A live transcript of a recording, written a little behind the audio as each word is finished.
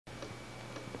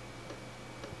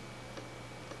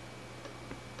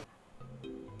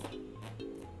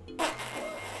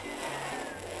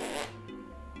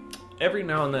Every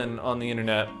now and then on the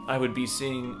internet, I would be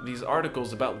seeing these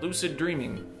articles about lucid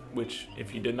dreaming, which,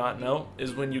 if you did not know,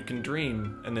 is when you can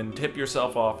dream and then tip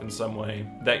yourself off in some way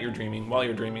that you're dreaming while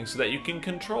you're dreaming so that you can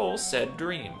control said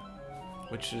dream.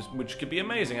 Which could be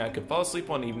amazing. I could fall asleep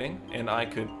one evening and I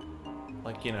could,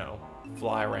 like, you know,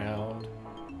 fly around,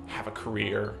 have a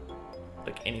career,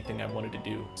 like anything I wanted to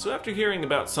do. So after hearing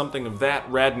about something of that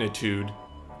rad magnitude,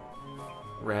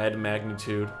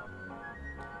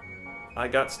 I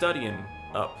got studying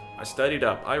up. I studied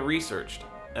up, I researched,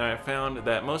 and I found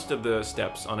that most of the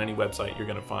steps on any website you're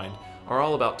gonna find are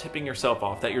all about tipping yourself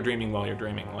off that you're dreaming while you're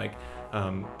dreaming, like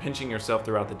pinching yourself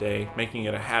throughout the day, making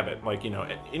it a habit, like, you know,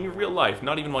 in your real life,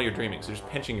 not even while you're dreaming, so just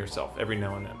pinching yourself every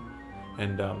now and then.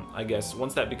 And I guess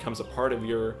once that becomes a part of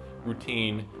your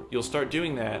routine, you'll start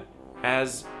doing that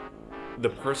as the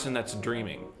person that's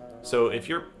dreaming. So if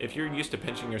you're used to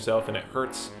pinching yourself and it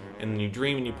hurts, and then you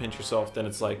dream and you pinch yourself, then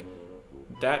it's like,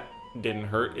 that didn't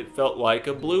hurt, it felt like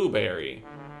a blueberry.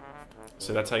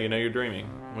 So that's how you know you're dreaming,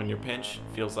 when your pinch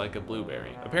feels like a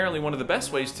blueberry. Apparently one of the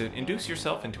best ways to induce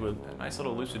yourself into a nice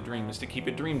little lucid dream is to keep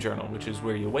a dream journal, which is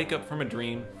where you wake up from a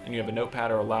dream and you have a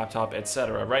notepad or a laptop,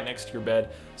 etc. right next to your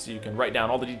bed so you can write down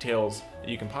all the details that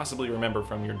you can possibly remember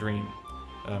from your dream.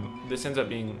 This ends up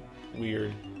being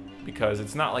weird because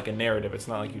it's not like a narrative, it's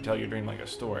not like you tell your dream like a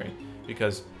story,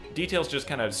 because details just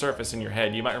kind of surface in your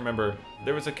head. You might remember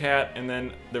there was a cat and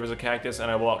then there was a cactus and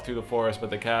I walked through the forest, but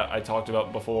the cat I talked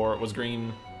about before was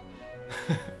green.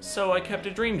 So I kept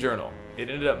a dream journal. It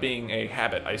ended up being a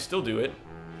habit. I still do it.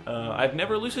 I've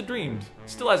never lucid dreamed.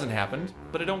 Still hasn't happened,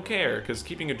 but I don't care because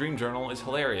keeping a dream journal is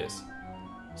hilarious.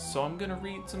 So I'm gonna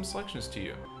read some selections to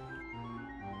you.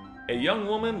 A young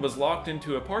woman was locked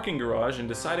into a parking garage and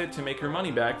decided to make her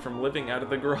money back from living out of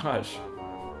the garage.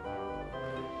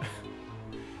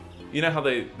 You know how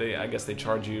I guess they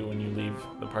charge you when you leave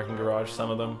the parking garage, some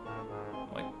of them?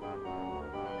 Like,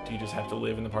 do you just have to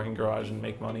live in the parking garage and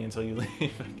make money until you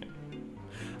leave?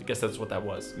 I guess that's what that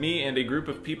was. Me and a group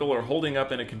of people are holding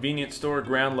up in a convenience store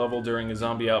ground level during a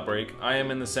zombie outbreak. I am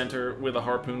in the center with a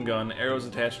harpoon gun, arrows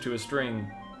attached to a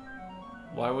string.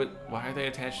 Why are they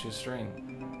attached to a string?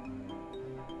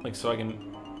 Like, so I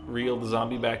can reel the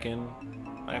zombie back in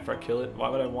after I kill it? Why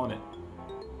would I want it?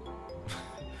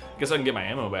 Guess I can get my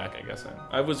ammo back, I guess.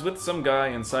 I was with some guy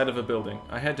inside of a building.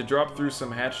 I had to drop through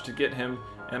some hatch to get him,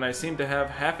 and I seemed to have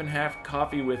half and half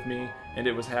coffee with me, and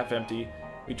it was half empty.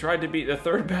 We tried to beat the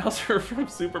third Bowser from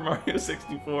Super Mario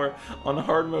 64 on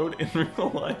hard mode in real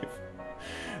life.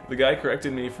 The guy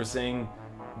corrected me for saying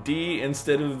D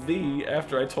instead of the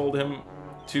after I told him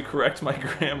to correct my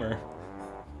grammar.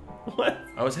 What?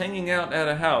 I was hanging out at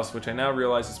a house, which I now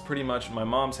realize is pretty much my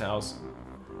mom's house,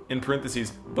 in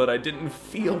parentheses, but I didn't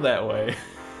feel that way.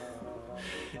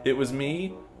 It was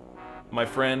me, my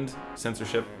friend,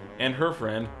 censorship, and her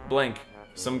friend, blank,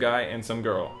 some guy and some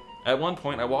girl. At one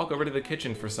point, I walk over to the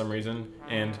kitchen for some reason,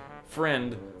 and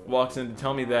friend walks in to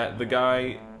tell me that the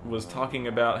guy was talking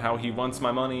about how he wants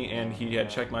my money and he had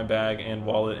checked my bag and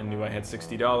wallet and knew I had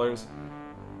 $60.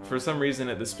 For some reason,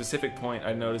 at this specific point,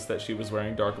 I noticed that she was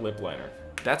wearing dark lip liner.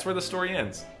 That's where the story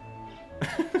ends.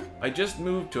 I just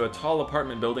moved to a tall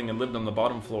apartment building and lived on the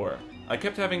bottom floor. I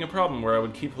kept having a problem where I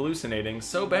would keep hallucinating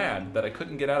so bad that I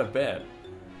couldn't get out of bed.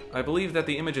 I believe that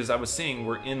the images I was seeing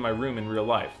were in my room in real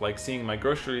life, like seeing my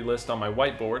grocery list on my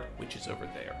whiteboard, which is over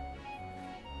there,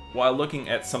 while looking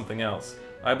at something else.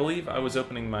 I believe I was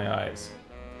opening my eyes.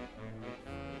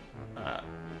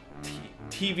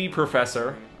 TV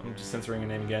professor, I'm just censoring your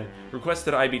name again,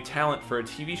 requested I be talent for a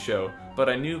TV show, but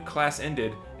I knew class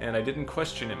ended and I didn't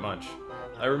question it much.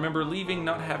 I remember leaving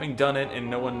not having done it and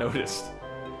no one noticed.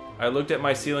 I looked at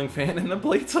my ceiling fan and the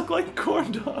blades looked like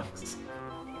corn dogs.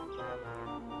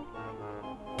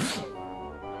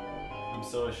 I'm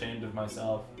so ashamed of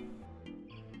myself.